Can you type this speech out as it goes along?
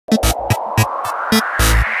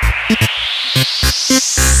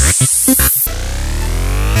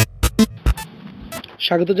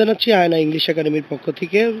স্বাগত জানাচ্ছি আয়না ইংলিশ একাডেমির পক্ষ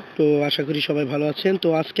থেকে। তো আশা করি সবাই ভালো আছেন। তো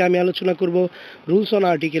আজকে আমি আলোচনা করব রুলস অন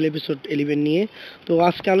আর্টিকেল এপিসোড 11 নিয়ে। তো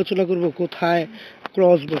আজকে আলোচনা করব কোথায়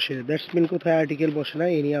ক্লজ বসে, দ্যাটস মিন কোথায় আর্টিকেল বসে না,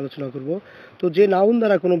 এই নিয়ে আলোচনা করব। তো যে নাউন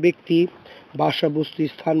দ্বারা কোনো ব্যক্তি, ভাষা, বস্তু,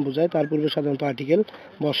 স্থান বোঝায় তার পূর্বে সাধারণত আর্টিকেল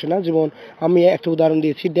বসে না। যেমন আমি একটা উদাহরণ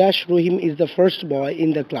দিয়েছি, dash Rahim is the first boy in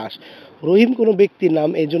the class. রহিম কোনো ব্যক্তির নাম,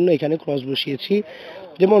 এই জন্য এখানে ক্লজ বসিয়েছি।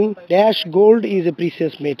 যেমন dash gold is a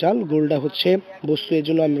precious metal, গোল্ডটা হচ্ছে বস্তু, এর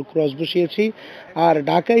জন্য আমি ক্রস বসিয়েছি। আর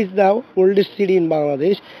Dhaka is the oldest city in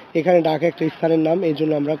Bangladesh, এখানে ঢাকা একটা স্থানের নাম, এই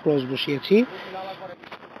জন্য আমরা ক্রস বসিয়েছি।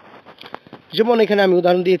 যেমন এখানে আমি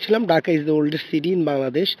উদাহরণ দিয়েছিলাম Dhaka is the oldest city in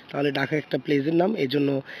Bangladesh, তাহলে ঢাকা একটা প্লেসের নাম, এই জন্য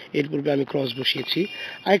এর পূর্বে আমি ক্রস বসিয়েছি।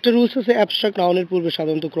 আরেকটা রুলস আছে, অ্যাবস্ট্রাক্ট নাউনের পূর্বে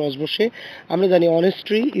সাধারণত ক্রস বসে। আমরা জানি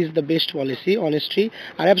অনেস্ট্রি is the best policy, অনেস্ট্রি।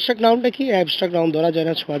 R abstract নাউনটা কি? অ্যাবস্ট্রাক্ট নাউন ধরা যায়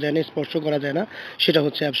না, ছোঁয়া যায় না, স্পর্শ করা যায় না, সেটা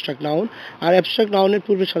হচ্ছে অ্যাবস্ট্রাক্ট নাউন। আর অ্যাবস্ট্রাক্ট নাউনের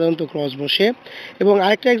পূর্বে সাধারণত ক্রস বসে। এবং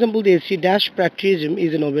আরেকটা এক্সাম্পল দিয়েছি, dash patriotism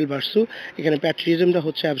is a Nobel versa, এখানে প্যাট্রিয়টিজমটা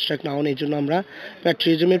হচ্ছে অ্যাবস্ট্রাক্ট নাউন, এই জন্য আমরা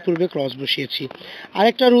প্যাট্রিয়টিজমের পূর্বে ক্রস বসিয়েছি।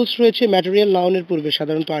 আরেকটা রুলস রয়েছে, ম্যাটেরিয়াল নাউনের পূর্বে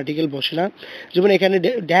সাধারণত আর্টিকেল বসে না। যেমন এখানে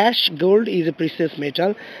dash gold is a precious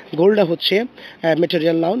metal, গোল্ডটা হচ্ছে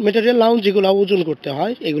ম্যাটেরিয়াল নাউন। ম্যাটেরিয়াল নাউন যেগুলো ওজন করতে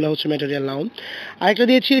হয় এগুলো হচ্ছে ম্যাটেরিয়াল নাউন। আরেকটা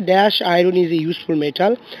দিয়েছি, dash iron is a useful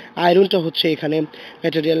metal, আয়রনটা হচ্ছে এখানে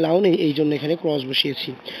ম্যাটেরিয়াল নাউন, এই জন্য এখানে ক্রস বসিয়েছি।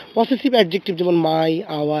 পসেসিভ অ্যাডজেক্টিভ যেমন মাই,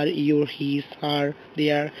 আওয়ার, ইয়োর, হিজ, হার,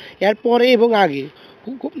 দেয়ার, এর পরে এবং আগে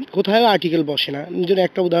কোথাও আর্টিকেল বসে না। যেন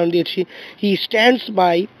একটা উদাহরণ দিয়েছি, হি stands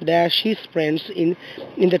by dash his friends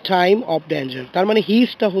in the time of danger, তার মানে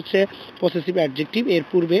হিজটা হচ্ছে পসেসিভ অ্যাডজেক্টিভ, এর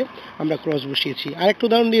পূর্বে আমরা ক্রস বসিয়েছি। আরেকটা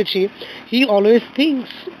উদাহরণ দিয়েছি, he always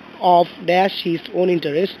thinks of dash his own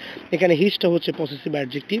interest, এখানে হিজটা হচ্ছে পসেসিভ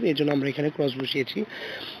অ্যাডজেক্টিভ, এই জন্য আমরা এখানে ক্রস বসিয়েছি।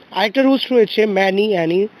 আরেকটা রুলস রয়েছে, many,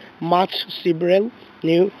 Annie, much, সিভারেল,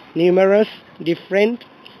 numerous, different,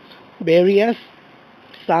 various,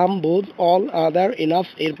 সাম, বোথ, অল, আদার, এনাফ,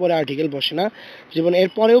 এরপরে আর্টিকেল বসে না। যেমন এর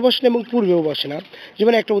পরেও বসে না এবং পূর্বেও বসে না।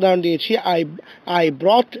 যেমন একটা উদাহরণ দিয়েছি, I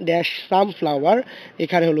brought dash some flower,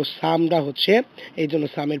 এখানে হলো সামটা হচ্ছে, এই জন্য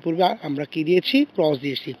সামের পূর্বে আমরা কি দিয়েছি? ক্রস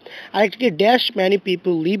দিয়েছি। আরেকটাকে dash many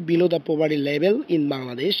people leave below the poverty level in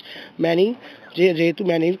Bangladesh, many, যেহেতু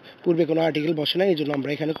ম্যানির পূর্বে কোনো আর্টিকেল বসে না এই জন্য আমরা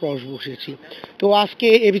এখানে ক্রস বসিয়েছি। তো আজকে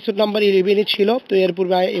এপিসোড নাম্বার 11 ছিল। তো এর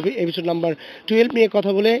পূর্বে এপিসোড নাম্বার 12 নিয়ে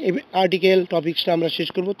কথা বলে আর্টিকেল টপিক্সটা আমরা শেষ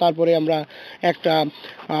করব। তারপরে আমরা একটা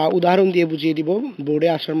উদাহরণ দিয়ে বুঝিয়ে দিব, বোর্ডে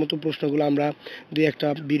আসার মতো প্রশ্নগুলো আমরা দুই একটা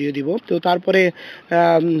ভিডিও দিব। তো তারপরে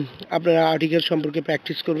আপনারা আর্টিকেল সম্পর্কে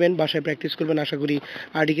প্র্যাকটিস করবেন, বাসায় প্র্যাকটিস করবেন, আশা করি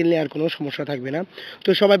আর্টিকেল নিয়ে আর কোনো সমস্যা থাকবে না। তো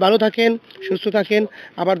সবাই ভালো থাকেন, সুস্থ থাকেন,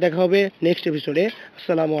 আবার দেখা হবে নেক্সট এপিসোডে।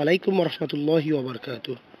 আসসালামু আলাইকুম ওয়া রাহমাতুল্লাহি ওয়া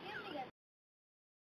বারাকাতুহু।